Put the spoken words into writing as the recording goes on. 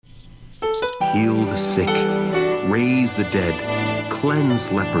heal the sick, raise the dead,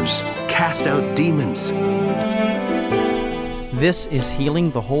 cleanse lepers, cast out demons. This is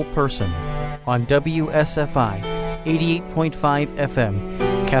Healing the Whole Person on WSFI 88.5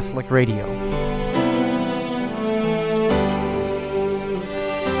 FM Catholic Radio.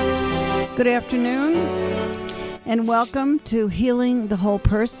 Good afternoon, and welcome to Healing the Whole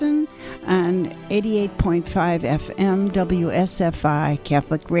Person on 88.5 FM WSFI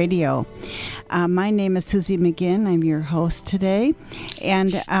Catholic Radio. My name is Susie McGinn. I'm your host today,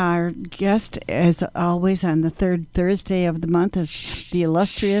 and our guest, as always, on the third Thursday of the month is the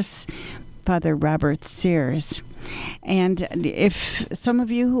illustrious Father Robert Sears. And if some of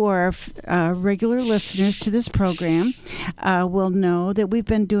you who are regular listeners to this program will know that we've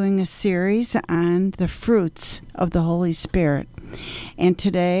been doing a series on the fruits of the Holy Spirit. And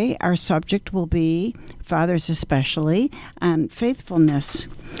today our subject will be, fathers especially, on faithfulness.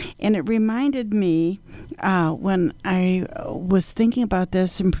 And it reminded me when I was thinking about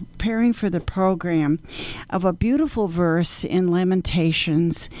this and preparing for the program of a beautiful verse in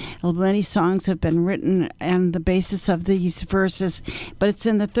Lamentations. Many songs have been written on the basis of these verses, but it's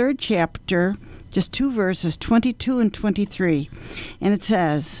in the third chapter, just two verses, 22 and 23. And it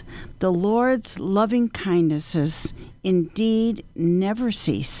says, "The Lord's loving kindnesses indeed never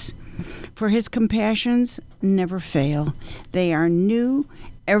cease, for his compassions never fail. They are new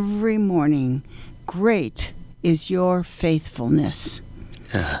every morning. Great is your faithfulness."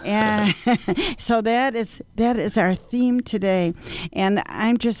 And so that is our theme today, and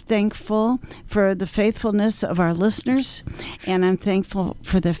I'm just thankful for the faithfulness of our listeners, and I'm thankful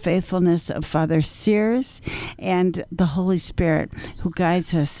for the faithfulness of Father Sears and the Holy Spirit who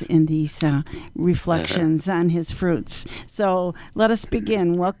guides us in these reflections on his fruits. So let us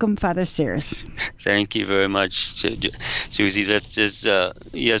begin. Welcome, Father Sears. Thank you very much, Susie. That is,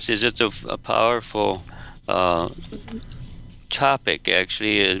 yes, is it a powerful topic?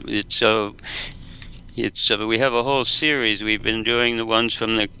 Actually, it's we have a whole series. We've been doing the ones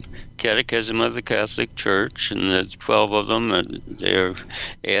from the Catechism of the Catholic Church, and there's 12 of them.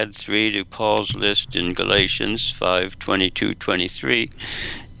 They add 3 to Paul's list in Galatians 5:22-23.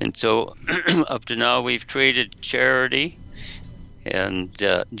 And so up to now we've treated charity and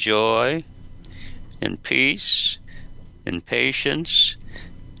joy and peace and patience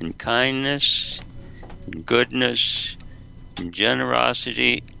and kindness and goodness and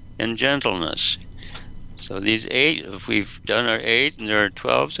generosity and gentleness. So these 8, if we've done our 8, and there are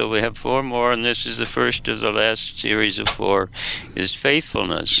 12, so we have 4 more, and this is the first of the last series of 4, is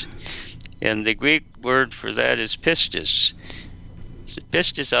faithfulness. And the Greek word for that is pistis.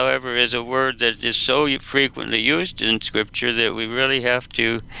 Pistis, however, is a word that is so frequently used in Scripture that we really have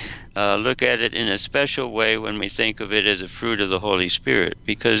to look at it in a special way when we think of it as a fruit of the Holy Spirit,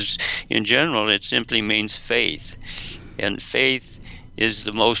 because in general it simply means faith. And faith is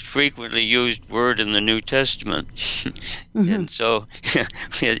the most frequently used word in the New Testament. Mm-hmm. And so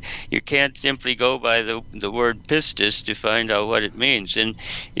you can't simply go by the word pistis to find out what it means. And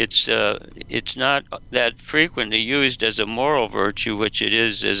it's not that frequently used as a moral virtue, which it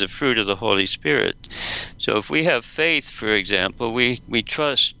is as a fruit of the Holy Spirit. So if we have faith, for example, we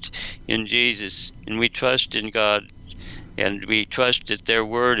trust in Jesus and we trust in God, and we trust that their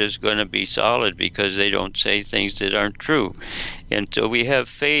word is going to be solid because they don't say things that aren't true. And so we have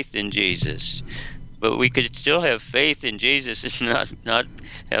faith in Jesus. But we could still have faith in Jesus and not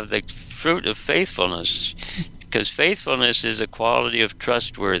have the fruit of faithfulness, because faithfulness is a quality of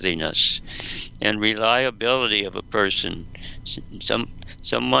trustworthiness and reliability of a person,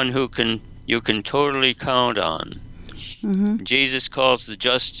 someone who you can totally count on. Mm-hmm. Jesus calls the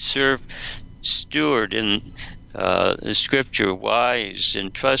just steward in the Scripture wise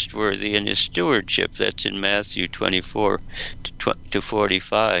and trustworthy in his stewardship. That's in Matthew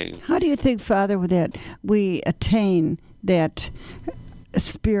 24-45. How do you think, Father, that we attain that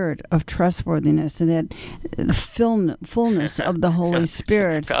spirit of trustworthiness and that the fullness of the Holy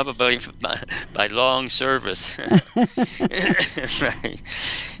Spirit? Probably by long service. Right.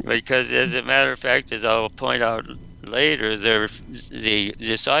 Because as a matter of fact, as I'll point out later, the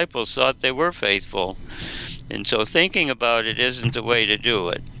disciples thought they were faithful. And so thinking about it isn't the way to do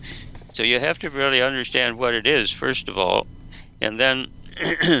it. So you have to really understand what it is, first of all, and then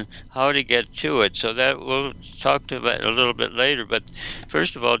how to get to it. So that we'll talk about a little bit later. But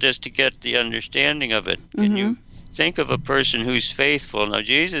first of all, just to get the understanding of it, can you think of a person who's faithful? Now,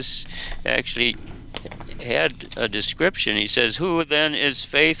 Jesus actually had a description. He says, "Who then is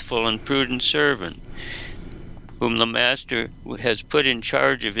faithful and prudent servant, whom the master has put in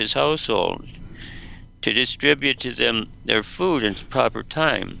charge of his household, to distribute to them their food in proper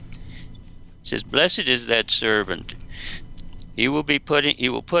time? It says, "Blessed is that servant. He will put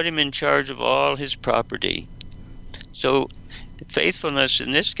him in charge of all his property." So faithfulness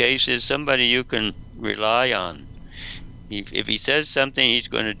in this case is somebody you can rely on. If he says something, he's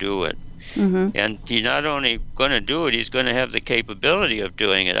going to do it. And he's not only going to do it, he's going to have the capability of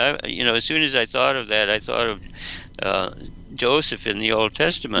doing it. As soon as I thought of that, I thought of Joseph in the Old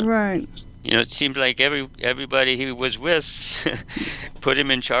Testament. Right. It seems like everybody he was with put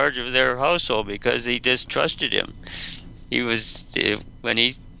him in charge of their household because he just trusted him. He was, when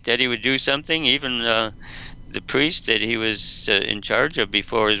he said he would do something, even the priest that he was in charge of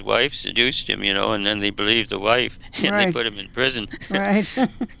before his wife seduced him, and then they believed the wife, and they put him in prison. Right.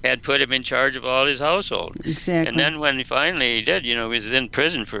 And put him in charge of all his household. Exactly. And then when finally he did, he was in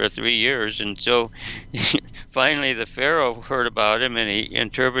prison for 3 years, and so finally the Pharaoh heard about him, and he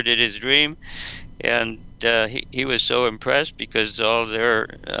interpreted his dream, and he was so impressed because all their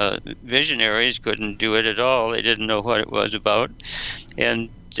visionaries couldn't do it at all. They didn't know what it was about. And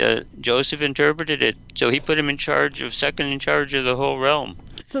Joseph interpreted it, so he put him second in charge of the whole realm.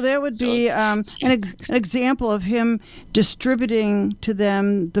 So that would be an example of him distributing to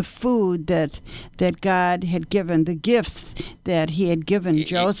them the food that God had given, the gifts that he had given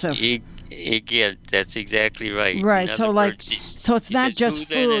Joseph. That's exactly right. Right. So it's not just who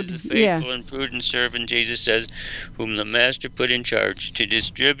food. Then is the faithful and prudent servant, Jesus says, whom the master put in charge to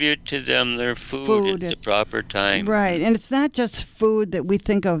distribute to them their food at the proper time. Right. And it's not just food that we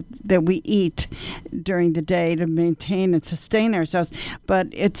think of that we eat during the day to maintain and sustain ourselves, but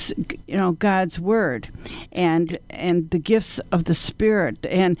it's God's word and the gifts of the Spirit.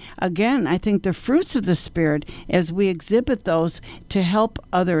 And again, I think the fruits of the Spirit, as we exhibit those to help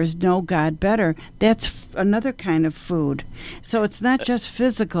others know God better, that's another kind of food. So it's not just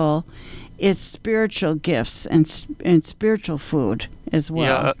physical, it's spiritual gifts and spiritual food as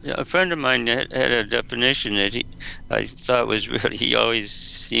well. Yeah, a friend of mine had a definition that I thought was really, he always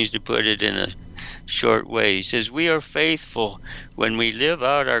seems to put it in a short way. He says, "We are faithful when we live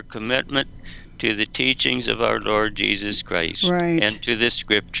out our commitment to the teachings of our Lord Jesus Christ, right, and to the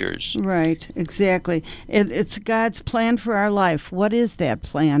Scriptures." Right, exactly. It's God's plan for our life. What is that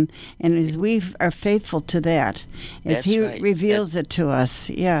plan? And as we are faithful to that, as He reveals it to us,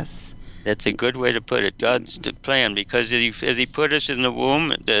 yes. That's a good way to put it, God's plan, because as He put us in the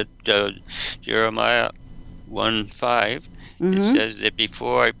womb, that Jeremiah 1:5, it says that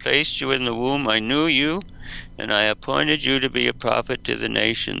before I placed you in the womb, I knew you, and I appointed you to be a prophet to the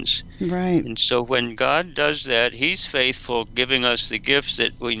nations. Right. And so when God does that, He's faithful, giving us the gifts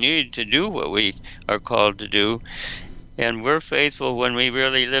that we need to do what we are called to do. And we're faithful when we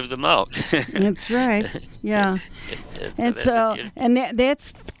really live them out. That's right. Yeah. And so, and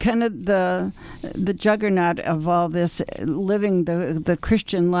that's kind of the juggernaut of all this, living the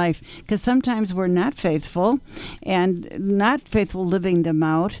Christian life. Because sometimes we're not faithful, and not faithful living them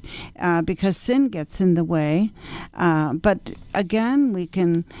out, because sin gets in the way. But again, we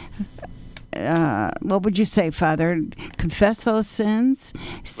can. What would you say, Father? Confess those sins?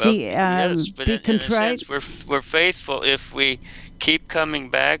 Yes, but be contrite? In a sense, we're faithful if we keep coming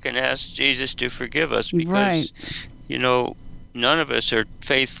back and ask Jesus to forgive us, because, right, none of us are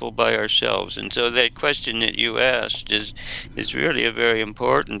faithful by ourselves. And so that question that you asked is really a very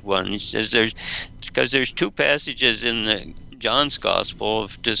important one. He says there's two passages in the John's Gospel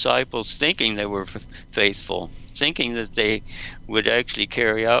of disciples thinking they were faithful, thinking that they would actually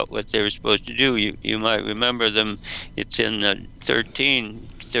carry out what they were supposed to do. You might remember them. It's in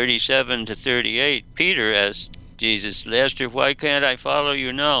 13:37 to 38. Peter asked Jesus, "Master, why can't I follow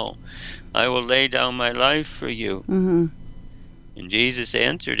you now? I will lay down my life for you." Mm-hmm. And Jesus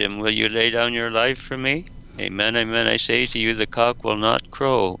answered him, "Will you lay down your life for me? Amen, amen, I say to you, the cock will not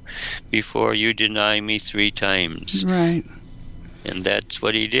crow before you deny me 3 times. Right. And that's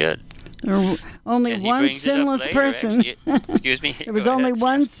what he did. There was only one sinless person. Excuse me. There was only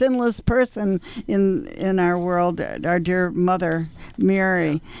one sinless person in our world, our dear Mother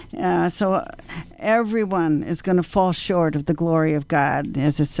Mary. So everyone is going to fall short of the glory of God,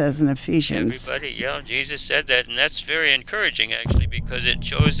 as it says in Ephesians. Everybody, yeah, Jesus said that, and that's very encouraging, actually, because it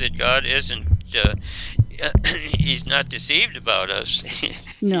shows that God isn't. He's not deceived about us.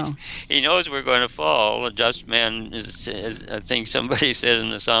 No. He knows we're going to fall. A just man is, I think somebody said in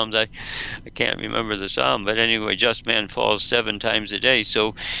the Psalms, I can't remember the Psalm, but anyway, just man falls 7 times a day.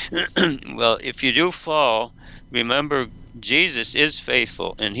 So, well, if you do fall, remember Jesus is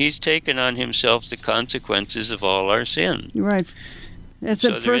faithful, and He's taken on Himself the consequences of all our sin. Right. That's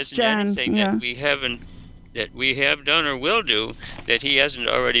so at 1 John. Anything that we haven't that we have done or will do that he hasn't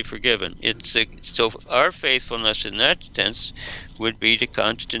already forgiven. So our faithfulness in that sense would be to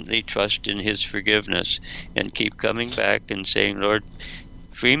constantly trust in his forgiveness and keep coming back and saying, Lord,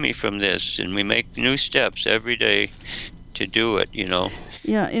 free me from this. And we make new steps every day to do it,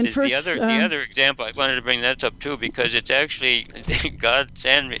 Yeah, in the other example, I wanted to bring that up too, because it's actually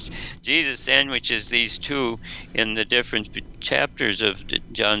Jesus sandwiches these two in the different chapters of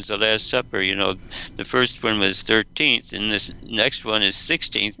John's The Last Supper. The first one was 13th, and this next one is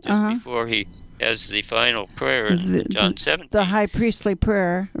 16th, just before he has the final prayer in John 17. The high priestly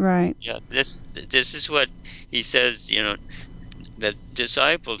prayer, right? Yeah, this is what he says. The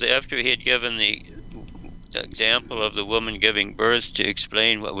disciples, after he had given the example of the woman giving birth to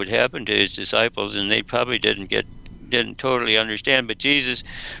explain what would happen to his disciples, and they probably didn't totally understand, but Jesus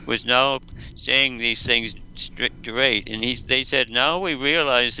was now saying these things straight, and they said, now we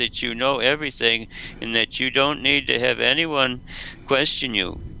realize that you know everything and that you don't need to have anyone question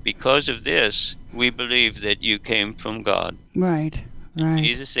you. Because of this, we believe that you came from God. Right.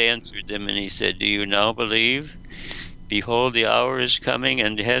 Jesus answered them and he said, do you now believe? Behold, the hour is coming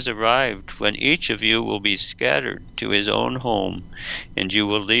and has arrived when each of you will be scattered to his own home, and you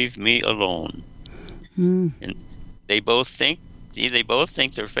will leave me alone. And they both think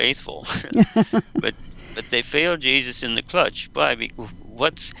they're faithful, but they fail Jesus in the clutch. Why?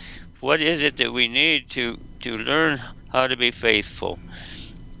 What is it that we need to learn how to be faithful?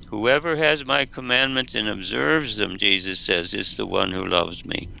 Whoever has my commandments and observes them, Jesus says, is the one who loves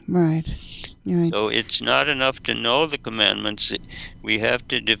me. Right. So it's not enough to know the commandments. We have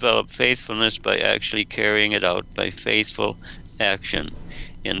to develop faithfulness by actually carrying it out, by faithful action.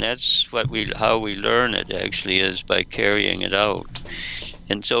 And that's how we learn it, actually, is by carrying it out.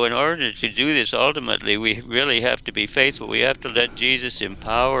 And so in order to do this, ultimately, we really have to be faithful. We have to let Jesus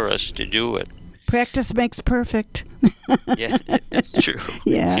empower us to do it. Practice makes perfect. Yeah, that's true.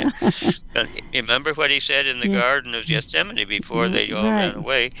 Yeah. Remember what he said in the Garden of Gethsemane before they all ran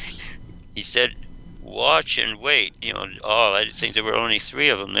away? He said, watch and wait. I think there were only 3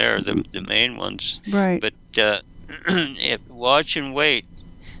 of them there, the main ones. Right. But watch and wait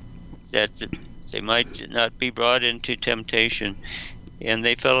that they might not be brought into temptation. And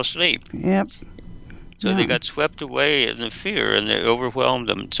they fell asleep. Yep. So they got swept away in the fear, and they overwhelmed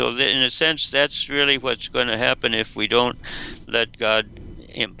them. So in a sense, that's really what's going to happen if we don't let God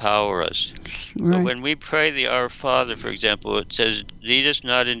empower us. Right. So when we pray the Our Father, for example, it says, lead us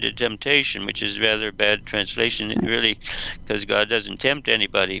not into temptation, which is rather a bad translation, really, because God doesn't tempt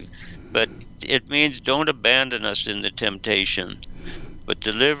anybody. But it means don't abandon us in the temptation, but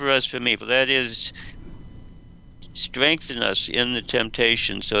deliver us from evil. That is, strengthen us in the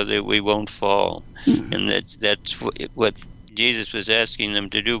temptation so that we won't fall. And that's what Jesus was asking them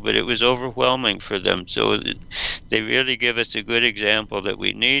to do, but it was overwhelming for them. So they really give us a good example that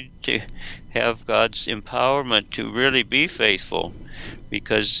we need to have God's empowerment to really be faithful,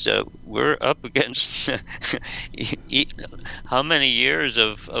 because we're up against how many years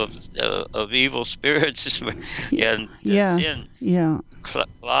of evil spirits and sin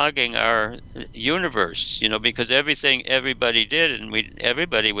clogging our universe, because everything everybody did, and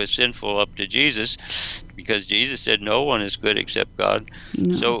everybody was sinful up to Jesus, because Jesus said no one is good except God.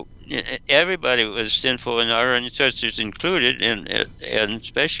 No. So everybody was sinful, and our ancestors included, and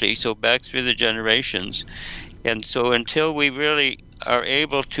especially so back through the generations. And so until we really are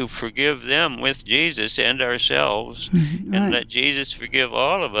able to forgive them with Jesus and ourselves, and let Jesus forgive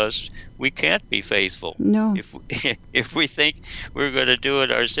all of us, we can't be faithful. No. If we think we're going to do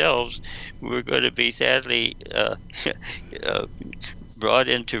it ourselves, we're going to be sadly brought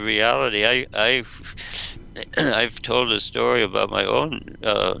into reality. I've told a story about my own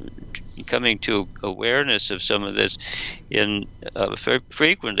coming to awareness of some of this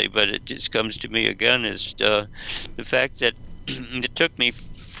frequently, but it just comes to me again, is the fact that it took me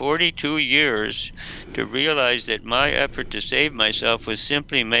 42 years to realize that my effort to save myself was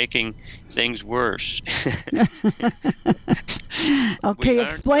simply making things worse. Okay,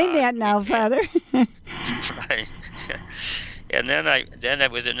 explain that now, Father. Right. And then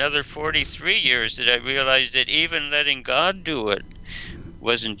it was another 43 years that I realized that even letting God do it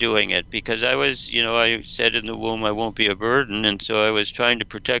wasn't doing it, because I was, I said in the womb I won't be a burden, and so I was trying to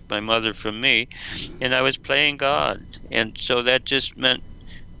protect my mother from me, and I was playing God. And so that just meant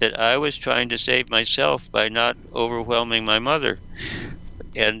that I was trying to save myself by not overwhelming my mother.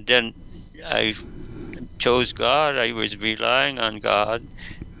 And then I chose God. I was relying on God,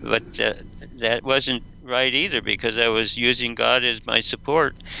 but that wasn't right either, because I was using God as my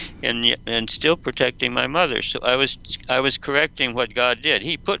support and still protecting my mother. So I was correcting what God did.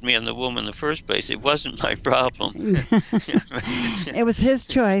 He put me in the womb in the first place. It wasn't my problem. It was his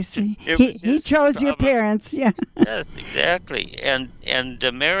choice. He chose your parents. Yeah. Yes, exactly. And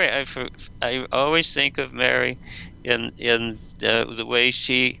Mary, I always think of Mary in the way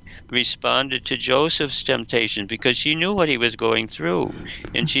she responded to Joseph's temptation, because she knew what he was going through,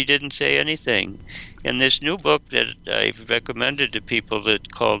 and she didn't say anything. In this new book that I've recommended to people, that's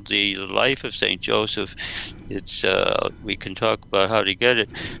called The Life of Saint Joseph, it's we can talk about how to get it.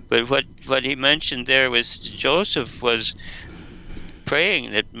 But what he mentioned there was Joseph was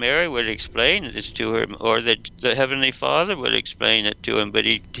praying that Mary would explain this to him, or that the Heavenly Father would explain it to him, but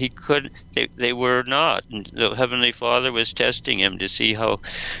he couldn't. They were not. And the Heavenly Father was testing him to see how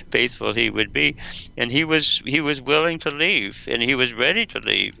faithful he would be, and he was willing to leave, and he was ready to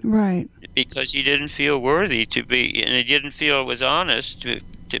leave, right? Because he didn't feel worthy to be, and he didn't feel it was honest to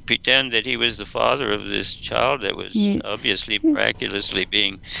pretend that he was the father of this child that was obviously miraculously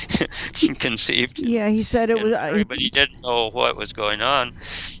being conceived. Yeah, he said it was. But he didn't know what was going on.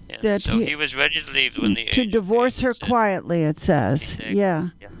 And so he was ready to leave when the to divorce her quietly. It says, exactly.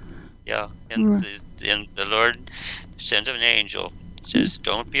 Yeah. And the Lord sent an angel. It says,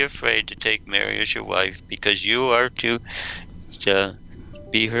 "Don't be afraid to take Mary as your wife, because you are to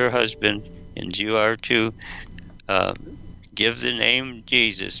be her husband, and you are to give the name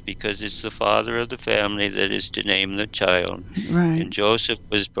Jesus, because it's the father of the family that is to name the child." Right. And Joseph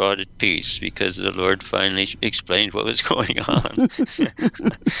was brought at peace because the Lord finally explained what was going on.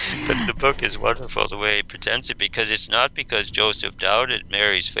 But the book is wonderful the way it presents it, because it's not because Joseph doubted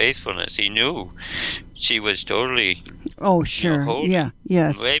Mary's faithfulness. He knew she was totally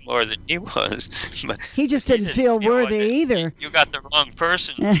yes, way more than he was. But he just didn't feel worthy either. You got the wrong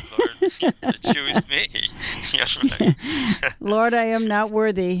person, Lord. Choose me. Lord, I am not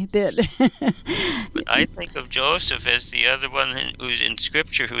worthy. But I think of Joseph as the other one who's in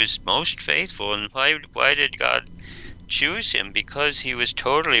Scripture who is most faithful. And why did God choose him? Because he was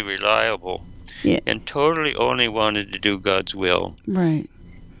totally reliable, and totally only wanted to do God's will. Right.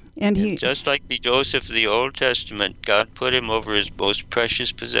 And he, just like the Joseph of the Old Testament, God put him over his most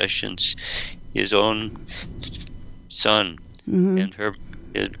precious possessions, his own son and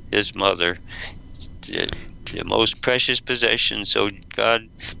his mother, the most precious possession. So God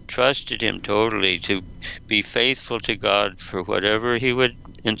trusted him totally to be faithful to God for whatever he would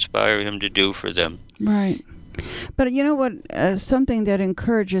inspire him to do for them. Right. But you know what? Something that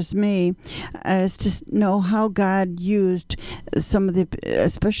encourages me is to know how God used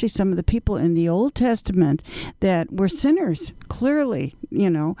especially some of the people in the Old Testament that were sinners, clearly,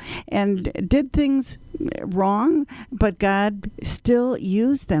 and did things wrong, but God still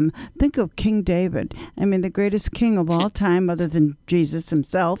used them. Think of King David. I mean, the greatest king of all time, other than Jesus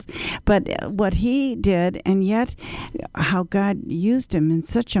himself. But what he did, and yet how God used him in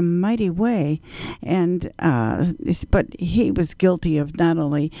such a mighty way, and but he was guilty of not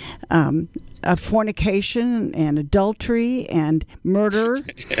only fornication and adultery and murder,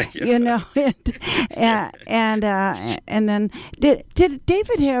 and then did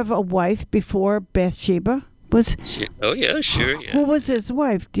David have a wife before Bathsheba? Oh yeah, sure. Yeah. Who was his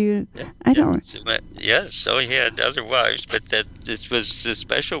wife? I don't. Yes, so he had other wives, but this was a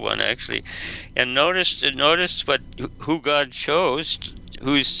special one actually. And notice who God chose,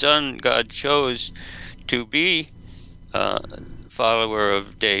 whose son God chose to be follower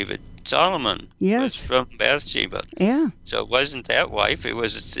of David. Solomon was from Bathsheba. Yeah. So it wasn't that wife. It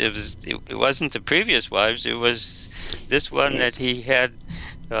wasn't the previous wives. It was this one that he had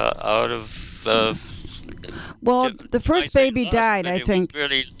out of. Well, the first baby died, I think.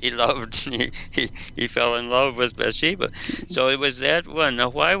 Really, he loved. He fell in love with Bathsheba. So it was that one. Now,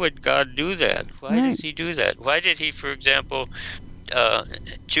 why would God do that? Why does he do that? Why did he, for example,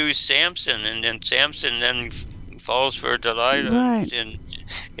 choose Samson, and then Samson then falls for Delilah,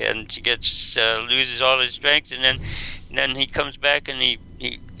 and she loses all his strength, and then he comes back and he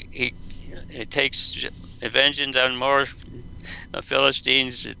takes vengeance on more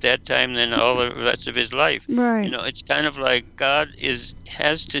Philistines at that time than all the rest of his life. Right. It's kind of like God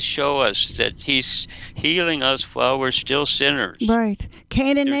has to show us that he's healing us while we're still sinners. Right.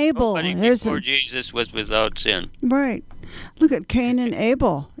 Cain and Abel. Nobody before Jesus was without sin. Right. Look at Cain and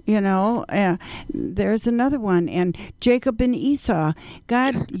Abel. There's another one. And Jacob and Esau.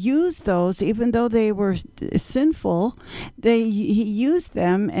 God used those, even though they were sinful. He used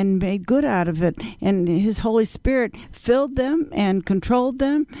them and made good out of it. And his Holy Spirit filled them and controlled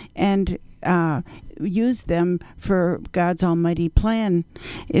them and use them for God's almighty plan.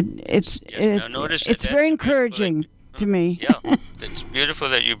 It's very encouraging to me. Yeah, it's beautiful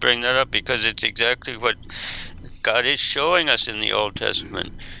that you bring that up, because it's exactly what God is showing us in the Old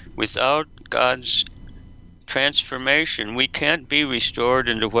Testament. Without God's transformation, we can't be restored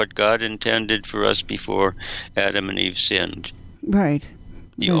into what God intended for us before Adam and Eve sinned. Right.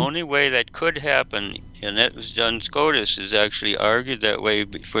 The only way that could happen, and that was Duns Scotus has actually argued that way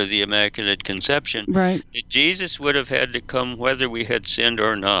for the Immaculate Conception, right, that Jesus would have had to come whether we had sinned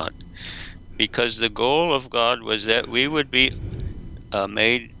or not, because the goal of God was that we would be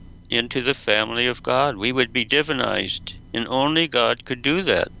made into the family of God. We would be divinized, and only God could do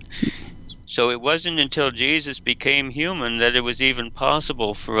that. So it wasn't until Jesus became human that it was even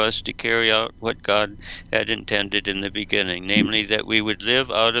possible for us to carry out what God had intended in the beginning, namely that we would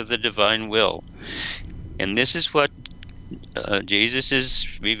live out of the divine will. And this is what Jesus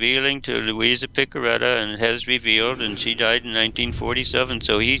is revealing to Luisa Piccarreta, and has revealed, and she died in 1947.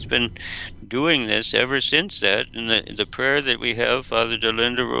 So he's been doing this ever since that. And the prayer that we have, Father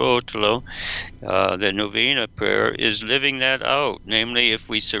Dolindo Ruotolo, the Novena prayer, is living that out. Namely, if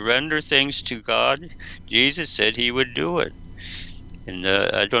we surrender things to God, Jesus said he would do it. And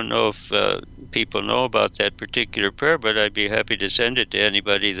I don't know if people know about that particular prayer, but I'd be happy to send it to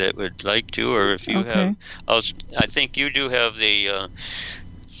anybody that would like to, or if you have, I think you do have the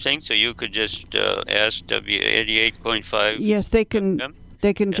thing, so you could just ask W88.5. Yes, they can.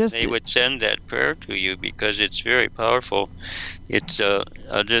 They can just. They would send that prayer to you, because it's very powerful. It's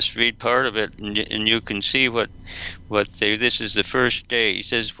I'll just read part of it, and you can see what they. This is the first day. He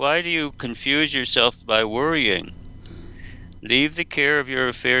says, "Why do you confuse yourself by worrying? Leave the care of your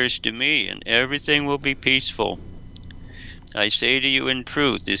affairs to me, and everything will be peaceful. I say to you in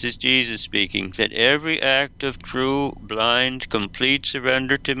truth," this is Jesus speaking, "that every act of true, blind, complete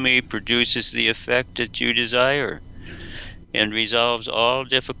surrender to me produces the effect that you desire, and resolves all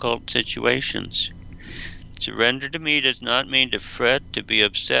difficult situations. Surrender to me does not mean to fret, to be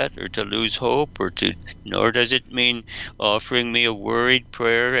upset, or to lose hope, nor does it mean offering me a worried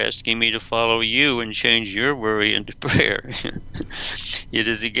prayer, asking me to follow you and change your worry into prayer. It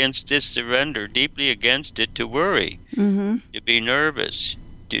is against this surrender, deeply against it, to worry, to be nervous,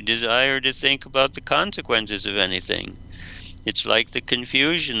 to desire to think about the consequences of anything. It's like the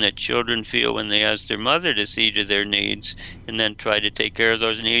confusion that children feel when they ask their mother to see to their needs and then try to take care of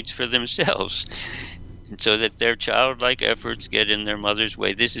those needs for themselves, so that their childlike efforts get in their mother's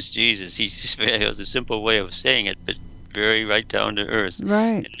way. This is Jesus. He has a simple way of saying it, but very right down to earth.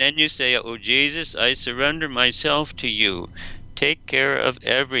 Right. And then you say, "Oh, Jesus, I surrender myself to you. Take care of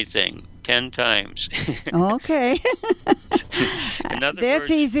everything." 10 times. Okay. In other That's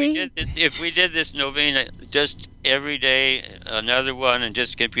words, easy. If we did this novena just every day, another one, and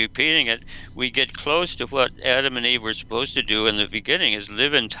just keep repeating it, we get close to what Adam and Eve were supposed to do in the beginning, is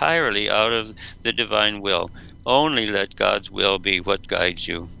live entirely out of the divine will. Only let God's will be what guides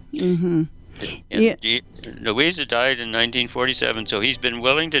you. Mm-hmm. And Luisa died in 1947, so he's been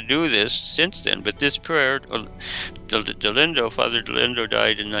willing to do this since then. But this prayer, Father Dolindo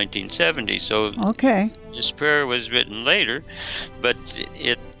died in 1970, so this prayer was written later, but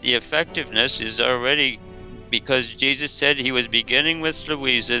the effectiveness is already, because Jesus said he was beginning with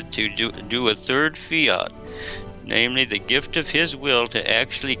Luisa to do a third fiat, namely the gift of his will to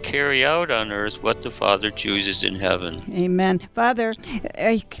actually carry out on earth what the Father chooses in heaven. Amen. Father,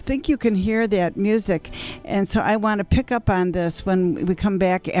 I think you can hear that music, and so I want to pick up on this when we come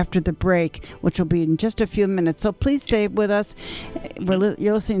back after the break, which will be in just a few minutes. So please stay with us.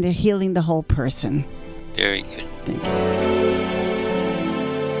 You're listening to Healing the Whole Person. Very good. Thank you.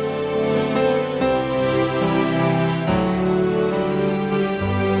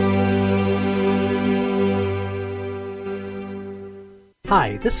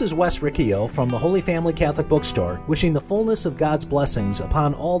 Hi, this is Wes Riccio from the Holy Family Catholic Bookstore, wishing the fullness of God's blessings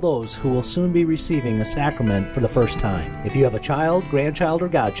upon all those who will soon be receiving a sacrament for the first time. If you have a child, grandchild, or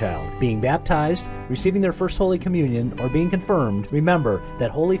godchild being baptized, receiving their first Holy Communion, or being confirmed, remember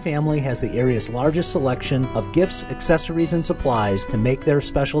that Holy Family has the area's largest selection of gifts, accessories, and supplies to make their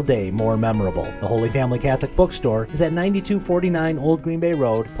special day more memorable. The Holy Family Catholic Bookstore is at 9249 Old Green Bay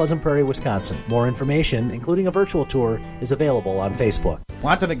Road, Pleasant Prairie, Wisconsin. More information, including a virtual tour, is available on Facebook.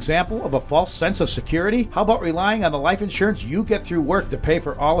 Want an example of a false sense of security? How about relying on the life insurance you get through work to pay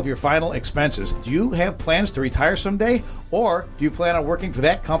for all of your final expenses? Do you have plans to retire someday? Or do you plan on working for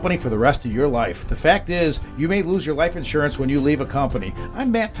that company for the rest of your life? The fact is, you may lose your life insurance when you leave a company.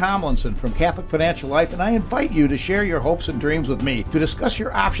 I'm Matt Tomlinson from Catholic Financial Life, and I invite you to share your hopes and dreams with me. To discuss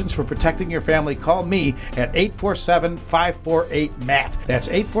your options for protecting your family, call me at 847-548-MATT. That's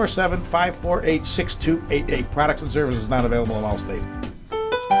 847-548-6288. Products and services not available in all states.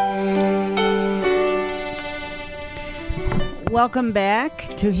 Welcome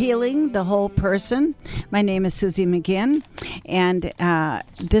back to Healing the Whole Person. My name is Susie McGinn, and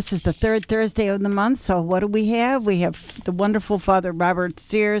this is the third Thursday of the month. So what do we have? We have the wonderful Father Robert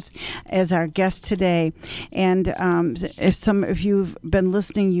Sears as our guest today. And if some of you've been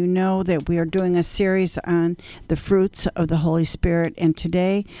listening, you know that we are doing a series on the fruits of the Holy Spirit. And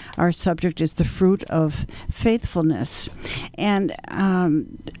today our subject is the fruit of faithfulness. And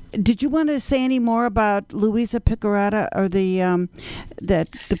did you want to say any more about Louisa Piccarreta or the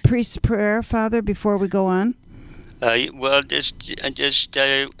priest's prayer, Father, before we go on? I say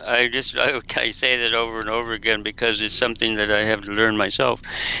that over and over again because it's something that I have to learn myself,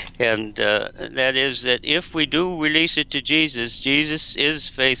 and that is that if we do release it to Jesus, Jesus is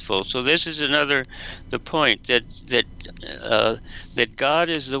faithful. So this is the point that God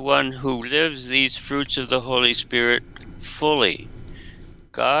is the one who lives these fruits of the Holy Spirit fully.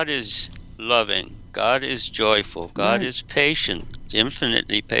 God is loving. God is joyful. God is patient,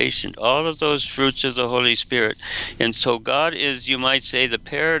 infinitely patient. All of those fruits of the Holy Spirit. And so God is, you might say, the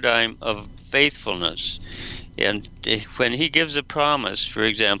paradigm of faithfulness. And when he gives a promise, for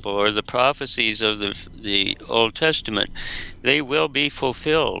example, or the prophecies of the Old Testament, they will be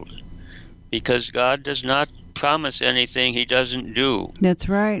fulfilled because God does not promise anything he doesn't do. That's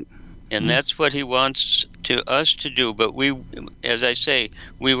right. And that's what he wants us to do. But we, as I say,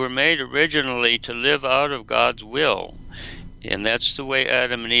 we were made originally to live out of God's will. And that's the way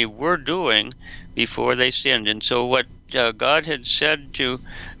Adam and Eve were doing before they sinned. And so what God had said to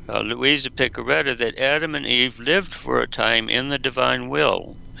Louisa Piccarreta, that Adam and Eve lived for a time in the divine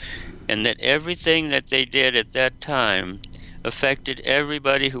will. And that everything that they did at that time affected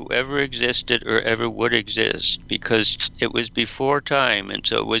everybody who ever existed or ever would exist, because it was before time, and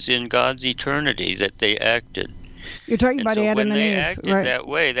so it was in God's eternity that they acted. You're talking about Adam and Eve. When they acted that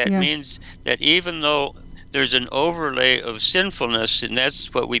way, that means that even though there's an overlay of sinfulness, and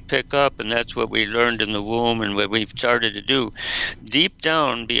that's what we pick up, and that's what we learned in the womb and what we've started to do, deep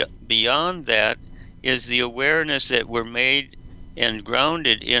down, beyond that, is the awareness that we're made and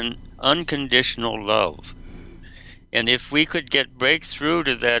grounded in unconditional love. And if we could break through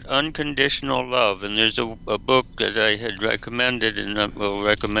to that unconditional love, and there's a book that I had recommended and I will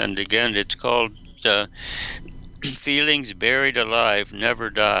recommend again, it's called Feelings Buried Alive Never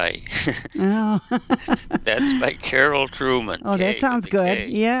Die. Oh. That's by Carol Trueman. Oh, that sounds good. K.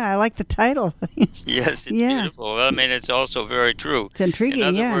 Yeah, I like the title. Yes, it's beautiful. I mean, it's also very true. It's intriguing,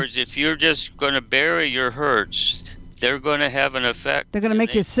 In other words, if you're just going to bury your hurts, they're going to have an effect. They're going to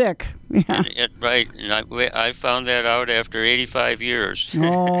make you sick. Yeah. Right. And I found that out after 85 years.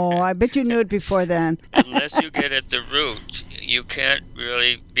 Oh, I bet you knew it before then. Unless you get at the root, you can't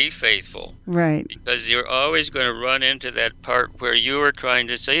really be faithful. Right. Because you're always going to run into that part where you are trying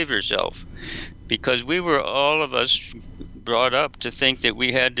to save yourself. Because we were, all of us, brought up to think that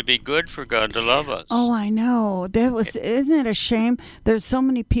we had to be good for God to love us. Oh, I know. Isn't it a shame? There's so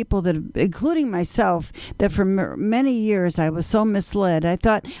many people that, including myself, that for many years I was so misled. I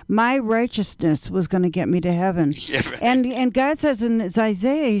thought my righteousness was going to get me to heaven. Yeah, right. And God says in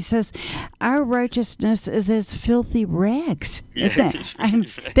Isaiah, he says, our righteousness is as filthy rags. Isn't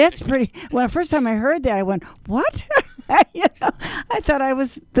it? That's pretty. Well, the first time I heard that, I went, what? I thought I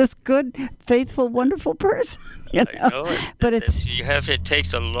was this good, faithful, wonderful person. I know it. But it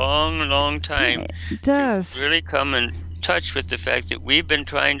takes a long time to really come in touch with the fact that we've been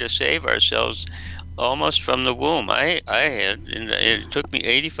trying to save ourselves almost from the womb. I had, and it took me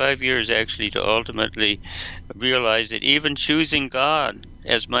 85 years actually to ultimately realize that even choosing God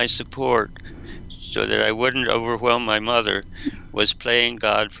as my support so that I wouldn't overwhelm my mother was playing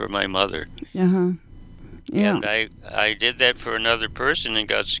God for my mother. Uh-huh. Yeah. And I did that for another person and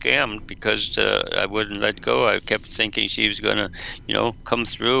got scammed because I wouldn't let go. I kept thinking she was going to, come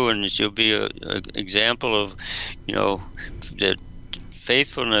through and she'll be an example of, that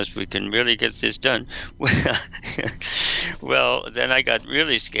faithfulness. We can really get this done. Well, then I got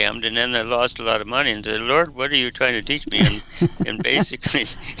really scammed, and then I lost a lot of money. And said, Lord, what are you trying to teach me? And basically,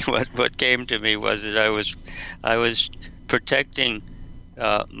 what came to me was that I was protecting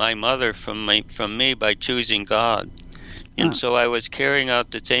my mother from me by choosing God. And so I was carrying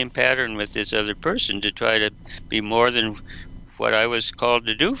out the same pattern with this other person to try to be more than what I was called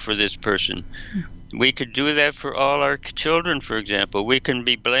to do for this person. We could do that for all our children, for example. We can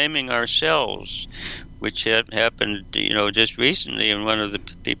be blaming ourselves, which happened, just recently in one of the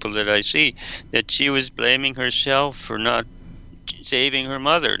people that I see, that she was blaming herself for not saving her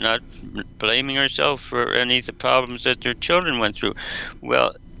mother, not blaming herself for any of the problems that their children went through.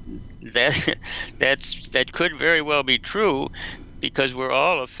 Well, that could very well be true, because we're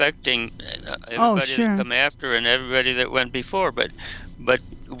all affecting everybody that come after and everybody that went before. But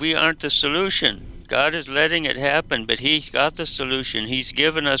we aren't the solution. God is letting it happen, but He's got the solution. He's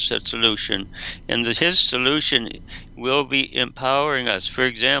given us a solution, and His solution will be empowering us. For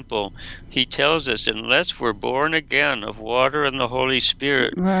example, He tells us, unless we're born again of water and the Holy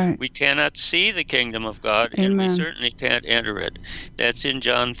Spirit, we cannot see the kingdom of God, and we certainly can't enter it. That's in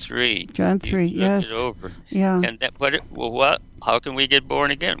John 3. John 3, yes. It over. Yeah. And how can we get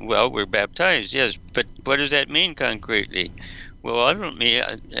born again? Well, we're baptized, yes, but what does that mean concretely? Well, ultimately,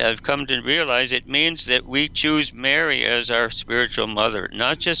 I've come to realize it means that we choose Mary as our spiritual mother,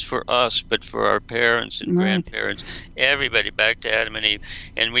 not just for us, but for our parents and grandparents, everybody, back to Adam and Eve.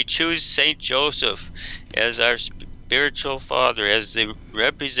 And we choose St. Joseph as our spiritual father, as the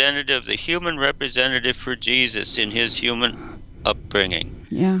representative, the human representative for Jesus in his human upbringing.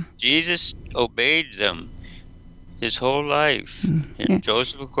 Yeah. Jesus obeyed them his whole life. And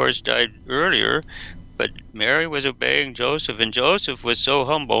Joseph, of course, died earlier, but Mary was obeying Joseph, and Joseph was so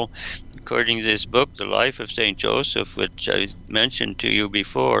humble, according to this book, The Life of St. Joseph, which I mentioned to you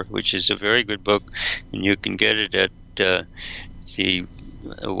before, which is a very good book, and you can get it at the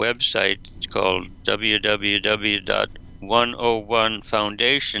website. It's called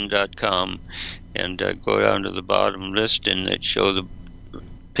www.101foundation.com, and go down to the bottom list, and it show the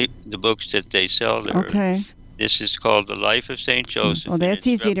books that they sell there. Okay. This is called The Life of St. Joseph. Well, that's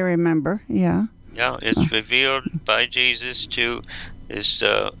easy to remember, yeah. Yeah, it's revealed by Jesus to this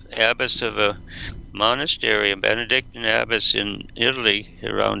abbess of a monastery, a Benedictine abbess in Italy,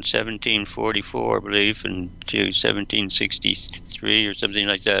 around 1744, I believe, and to 1763 or something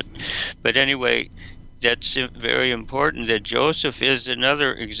like that. But anyway, that's very important that Joseph is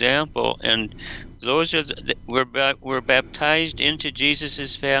another example, and those are we're baptized into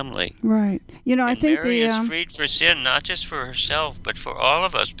Jesus's family. Right. I think Mary is freed for sin, not just for herself, but for all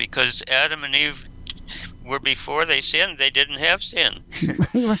of us, because Adam and Eve were, before they sinned, they didn't have sin.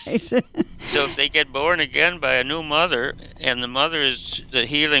 Right. So if they get born again by a new mother, and the mother is the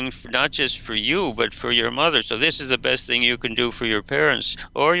healing not just for you, but for your mother. So this is the best thing you can do for your parents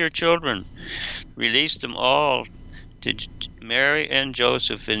or your children. Release them all to Mary and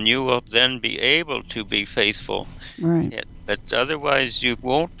Joseph, and you will then be able to be faithful. Right. But otherwise you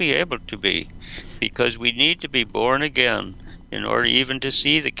won't be able to be, because we need to be born again in order even to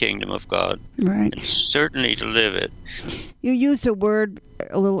see the kingdom of God. Right. And certainly to live it. You used a word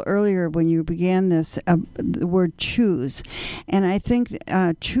a little earlier when you began this, the word choose. And I think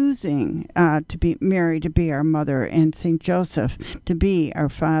choosing to be Mary to be our mother, and St. Joseph to be our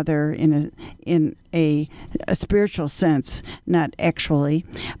father in a spiritual sense, not actually.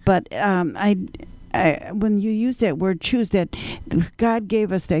 But when you use that word choose, that God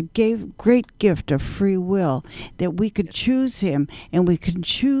gave us that great gift of free will, that we could choose Him, and we could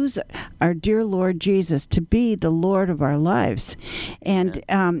choose our dear Lord Jesus to be the Lord of our lives. And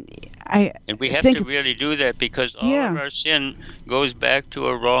and we have to really do that, because all of our sin goes back to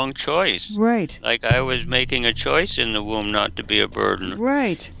a wrong choice. Right. Like I was making a choice in the womb not to be a burden.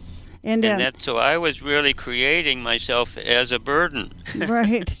 Right. And so I was really creating myself as a burden.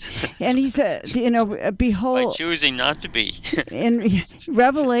 Right. And he said, behold. By choosing not to be. In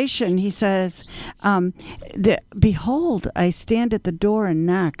Revelation, he says, behold, I stand at the door and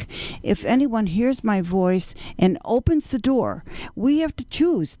knock. If anyone hears my voice and opens the door, we have to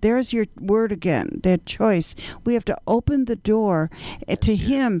choose. There's your word again, that choice. We have to open the door to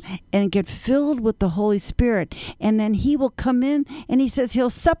Him and get filled with the Holy Spirit. And then He will come in, and He says He'll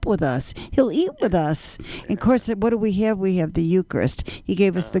sup with us. He'll eat with us. And of course, what do we have? We have the Eucharist. He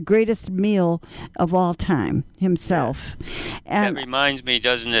gave us the greatest meal of all time, Himself. And that reminds me,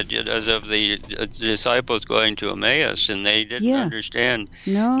 doesn't it, as of the disciples going to Emmaus, and they didn't understand.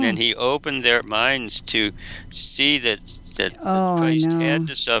 No. And He opened their minds to see that Christ had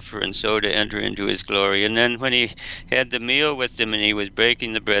to suffer, and so to enter into His glory. And then when He had the meal with them and He was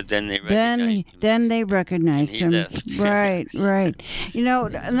breaking the bread, then they recognized Him. Then they recognized Him. Left. Right.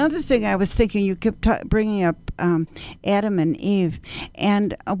 Another thing I was thinking, you kept bringing up Adam and Eve,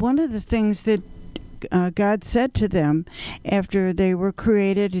 and one of the things that God said to them after they were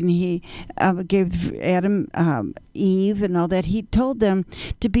created, and He gave Adam, Eve, and all that. He told them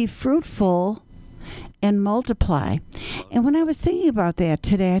to be fruitful and multiply. And when I was thinking about that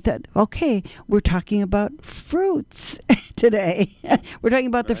today, I thought, okay, we're talking about fruits today. We're talking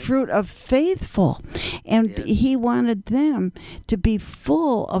about the fruit of faithful. And He wanted them to be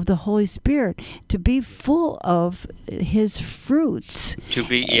full of the Holy Spirit, to be full of His fruits. To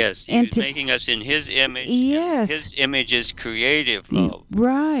be, yes. He was making us in His image. Yes. His image is creative love.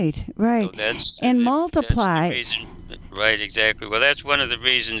 Right. So that's, and multiply. That's the reason, right, exactly. Well, that's one of the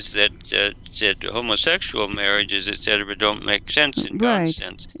reasons that homosexual marriages, etc., don't make sense in God's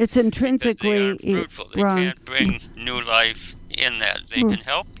sense. It's intrinsically they aren't fruitful. They wrong. can't bring new life in that. They can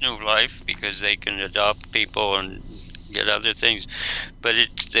help new life because they can adopt people and get other things, but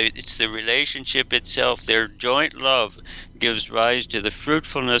it's the relationship itself. Their joint love gives rise to the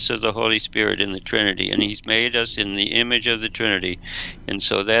fruitfulness of the Holy Spirit in the Trinity, and He's made us in the image of the Trinity, and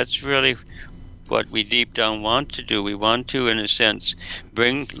so that's really what we deep down want to do. We want to, in a sense,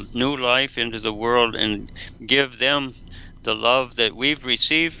 bring new life into the world and give them the love that we've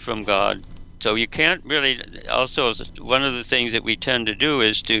received from God. So you can't really, also one of the things that we tend to do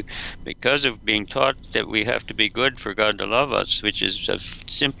is to, because of being taught that we have to be good for God to love us, which is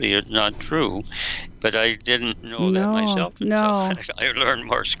simply not true. But I didn't know that myself until I learned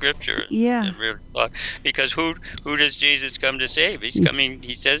more scripture. And really thought, because who does Jesus come to save? He's coming.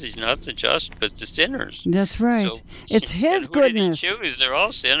 He says He's not the just, but the sinners. That's right. So, it's His goodness. Who did He choose? They're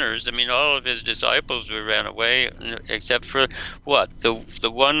all sinners. I mean, all of His disciples ran away, except for what? The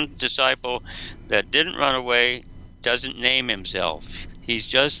one disciple that didn't run away doesn't name himself. He's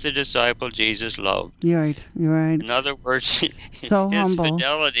just the disciple Jesus loved. You're right. In other words, so his humble.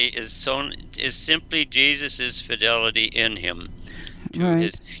 fidelity is simply Jesus' fidelity in him.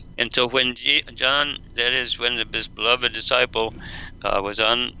 And so when John, that is when this beloved disciple was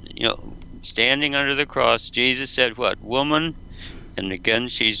standing under the cross, Jesus said, "What, woman?" And again,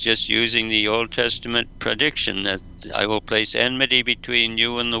 she's just using the Old Testament prediction that I will place enmity between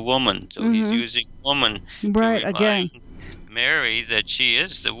you and the woman. So He's using woman to remind Mary that she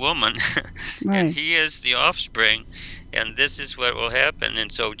is the woman and He is the offspring, and this is what will happen.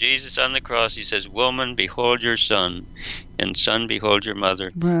 And so Jesus on the cross, He says, "Woman, behold your son, and son, behold your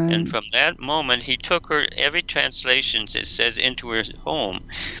mother." And from that moment He took her, every translation it says, into her home,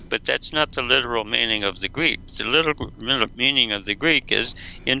 but that's not the literal meaning of the Greek. The literal meaning of the Greek is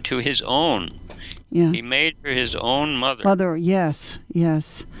into His own. He made her His own mother. Yes.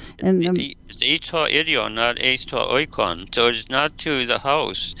 And it's eto idion, not esto oikon. So it's not to the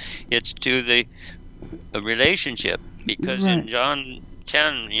house, it's to the relationship. Because in John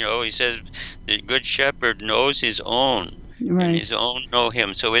 10, He says the good shepherd knows his own, and his own know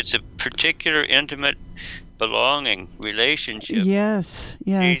him. So it's a particular intimate belonging relationship. Yes.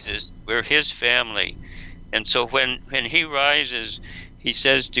 Jesus, we're His family. And so when He rises, He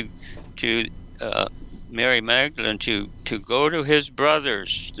says to Mary Magdalene to go to His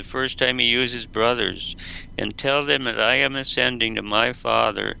brothers, the first time He uses brothers, and tell them that I am ascending to my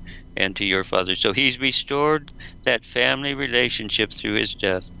Father and to your Father. So He's restored that family relationship through His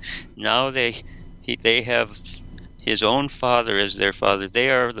death. Now they have His own Father as their Father. They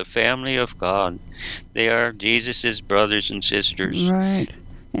are the family of God. They are Jesus' brothers and sisters. Right.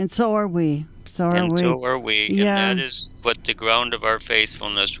 And so are we. So are we. And that is what the ground of our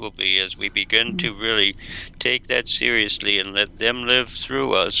faithfulness will be as we begin to really take that seriously and let them live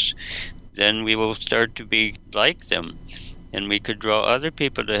through us. Then we will start to be like them. And we could draw other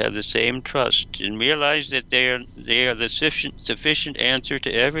people to have the same trust and realize that they are the sufficient answer to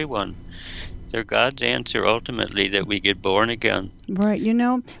everyone. They're God's answer ultimately, that we get born again. Right.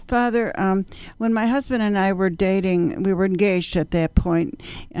 Father, when my husband and I were dating, we were engaged at that point,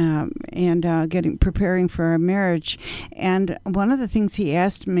 and preparing for our marriage. And one of the things he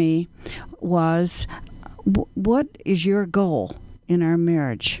asked me was, "What is your goal in our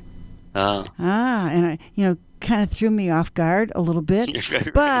marriage?" And I, kind of threw me off guard a little bit.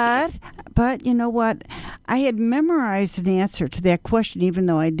 But you know what? I had memorized an answer to that question, even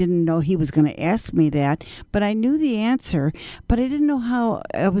though I didn't know he was going to ask me that. But I knew the answer, but I didn't know how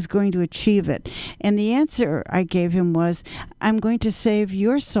I was going to achieve it. And the answer I gave him was, "I'm going to save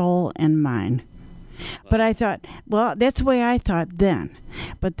your soul and mine." But I thought, well, that's the way I thought then.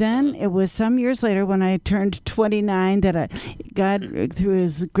 But then it was some years later when I turned 29 that God, through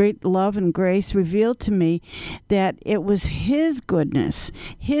His great love and grace, revealed to me that it was His goodness,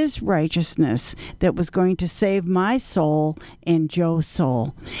 His righteousness that was going to save my soul and Joe's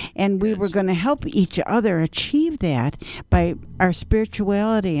soul. And we were going to help each other achieve that by our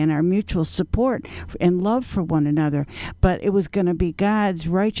spirituality and our mutual support and love for one another. But it was going to be God's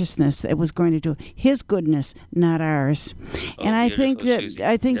righteousness that was going to do His goodness, not ours. And I think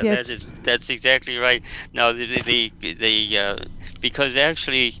that's exactly right. Now, because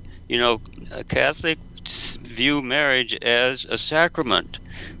actually, Catholics view marriage as a sacrament.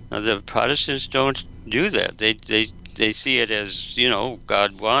 Now, the Protestants don't do that. They see it as,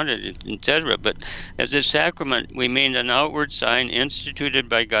 God wanted it, etc. But as a sacrament, we mean an outward sign instituted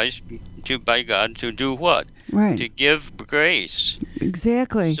by God to do what? Right. To give grace.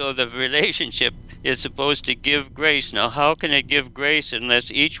 Exactly. So the relationship is supposed to give grace. Now, how can it give grace unless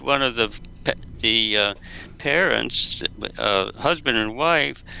each one of the parents, husband and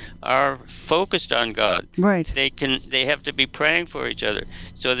wife, are focused on God? Right. They have to be praying for each other.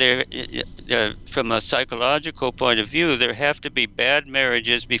 So they're from a psychological point of view, there have to be bad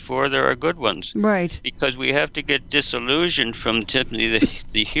marriages before there are good ones. Right. Because we have to get disillusioned from simply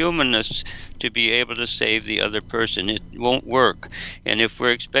the humanness to be able to save the other person. It won't work. And if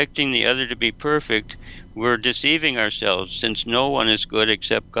we're expecting the other to be perfect, we're deceiving ourselves, since no one is good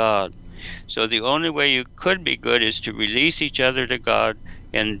except God. So the only way you could be good is to release each other to God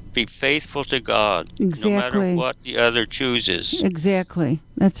and be faithful to God, exactly. No matter what the other chooses. Exactly.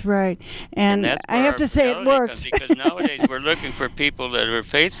 That's right. And that's I have to say it works. Because nowadays we're looking for people that are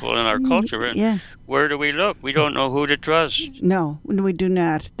faithful in our culture. And where do we look? We don't know who to trust. No, we do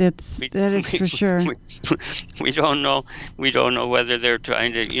not. That is for sure. We don't know. We don't know whether they're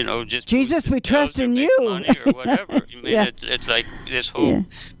trying to, just Jesus, we trust in you, money or whatever. I mean, it's like this whole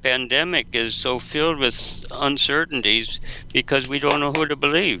pandemic is so filled with uncertainties because we don't know who to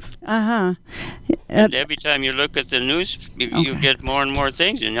believe. And every time you look at the news, you get more and more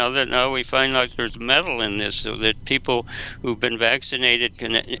things. And now we find like there's metal in this, so that people who've been vaccinated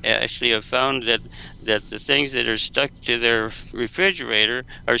can actually have found that the things that are stuck to their refrigerator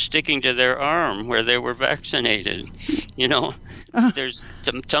are sticking to their arm where they were vaccinated. There's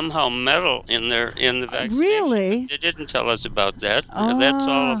somehow metal in the vaccination. Really? They didn't tell us about that. That's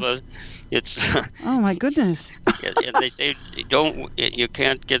all of a. It's. Oh my goodness. And they say you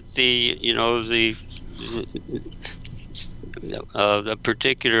can't get the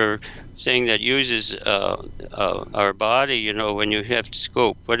particular thing that uses our body, when you have to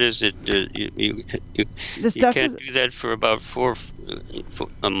scope. What is it? You can't do that for about 4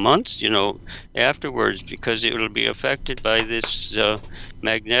 months, afterwards, because it will be affected by this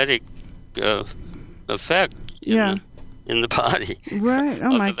magnetic effect in the body. Right.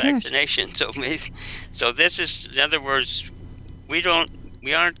 Oh my gosh. Of the vaccination. So this is, in other words, we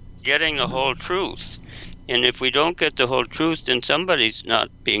aren't getting the whole truth. And if we don't get the whole truth, then somebody's not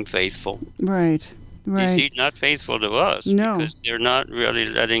being faithful. Right. You see, not faithful to us. No. Because they're not really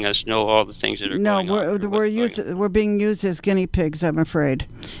letting us know all the things that are going on. We're being used as guinea pigs, I'm afraid.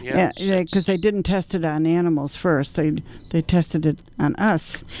 Yes, because they didn't test it on animals first. They tested it on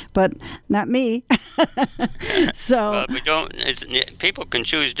us, but not me. So. Well, we don't. People can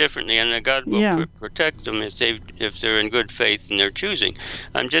choose differently, and God will protect them if they're in good faith and they're choosing.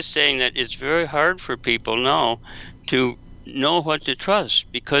 I'm just saying that it's very hard for people now to know what to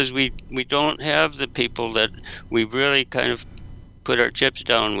trust, because we don't have the people that we really kind of put our chips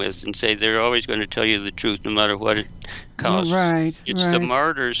down with and say they're always going to tell you the truth no matter what it costs. Right. It's the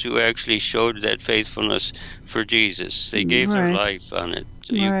martyrs who actually showed that faithfulness for Jesus. They gave their life on it.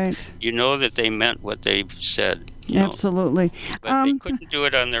 So you know that they meant what they said. Absolutely. But they couldn't do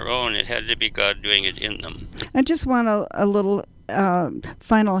it on their own. It had to be God doing it in them. I just want a little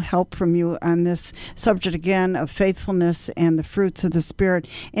final help from you on this subject again of faithfulness and the fruits of the Spirit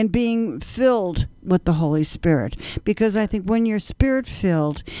and being filled with the Holy Spirit. Because I think when you're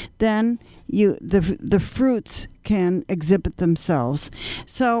Spirit-filled, then the fruits can exhibit themselves.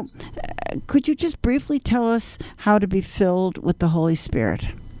 So could you just briefly tell us how to be filled with the Holy Spirit?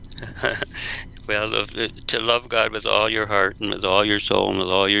 Well, to love God with all your heart and with all your soul and with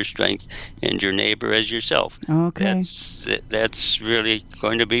all your strength, and your neighbor as yourself. Okay. That's really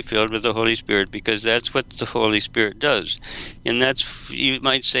going to be filled with the Holy Spirit, because that's what the Holy Spirit does. And that's, you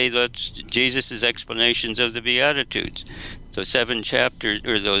might say, that's Jesus' explanations of the Beatitudes. those 7 chapters,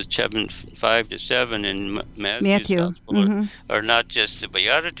 or those 5 to 7 in Matthew's Gospel, Mm-hmm. are not just the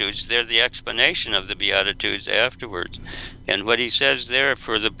Beatitudes, they're the explanation of the Beatitudes afterwards. And what he says there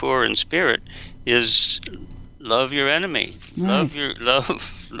for the poor in spirit is love your enemy. Right.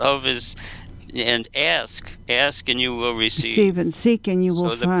 Love is, and ask and you will receive. Receive and seek and you will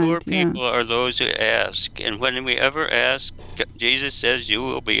So the find. poor people are those who ask. And when we ever ask, Jesus says you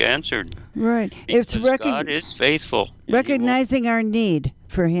will be answered. Right. Because It's God is faithful. And he recognizing our need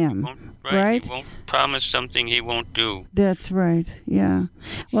for Him. won't- right? He won't promise something he won't do. That's right. Yeah.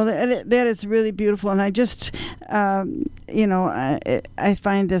 Well, that is really beautiful, and I just, I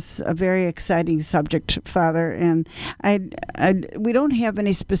find this a very exciting subject, Father. And we don't have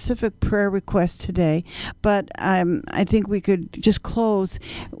any specific prayer requests today, but I think we could just close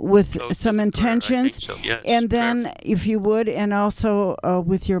with Close some with prayer. I think intentions, so, yes. and then, if you would, and also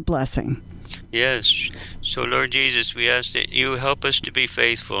with your blessing. Yes. So, Lord Jesus, we ask that you help us to be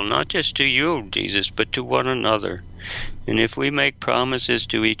faithful, not just to you, Jesus, but to one another. And if we make promises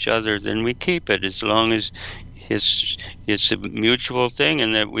to each other, then we keep it, as long as it's a mutual thing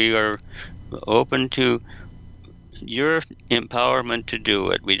and that we are open to your empowerment to do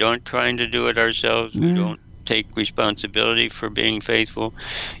it. We don't try to do it ourselves. We don't take responsibility for being faithful.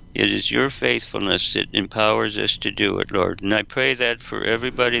 It is your faithfulness that empowers us to do it, Lord. And I pray that for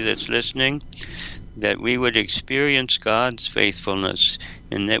everybody that's listening, that we would experience God's faithfulness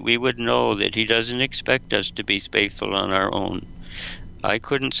and that we would know that He doesn't expect us to be faithful on our own. I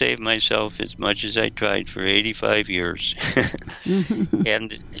couldn't save myself as much as I tried for 85 years.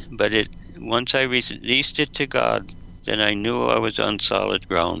 But once I released it to God, then I knew I was on solid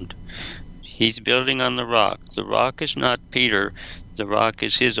ground. He's building on the rock. The rock is not Peter. The rock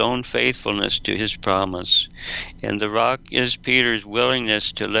is his own faithfulness to his promise. And the rock is Peter's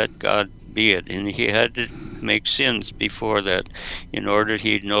willingness to let God be it. And he had to make sins before that in order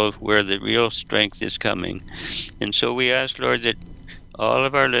he'd know where the real strength is coming. And so we ask, Lord, that all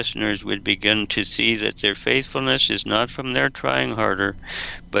of our listeners would begin to see that their faithfulness is not from their trying harder,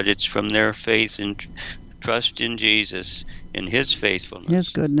 but it's from their faith and trust in Jesus and His faithfulness. His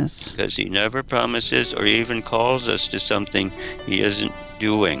goodness. Because He never promises or even calls us to something He isn't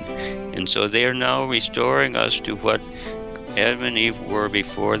doing. And so they are now restoring us to what Adam and Eve were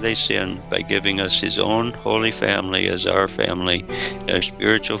before they sinned by giving us His own holy family as our family, our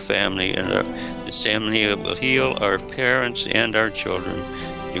spiritual family, and the family that will heal our parents and our children.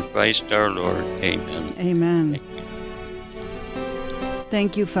 Through Christ our Lord. Amen. Amen.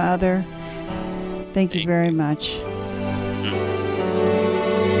 Thank you, Father. Thank you very much.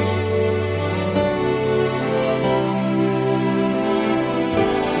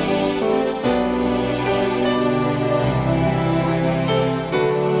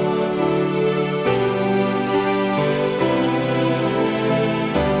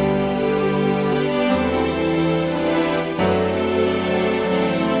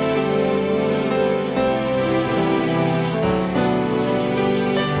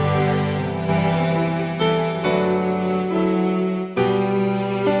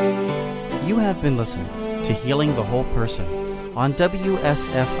 Been listening to Healing the Whole Person on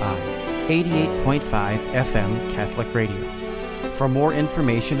WSFI 88.5 FM Catholic Radio. For more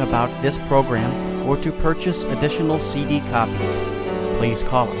information about this program or to purchase additional CD copies, please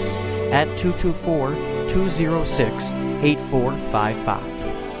call us at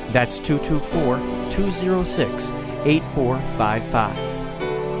 224-206-8455. That's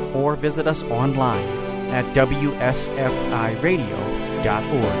 224-206-8455. Or visit us online at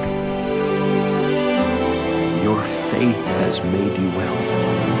WSFIRadio.org. Your faith has made you well.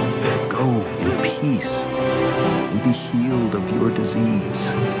 Go in peace and be healed of your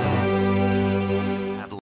disease.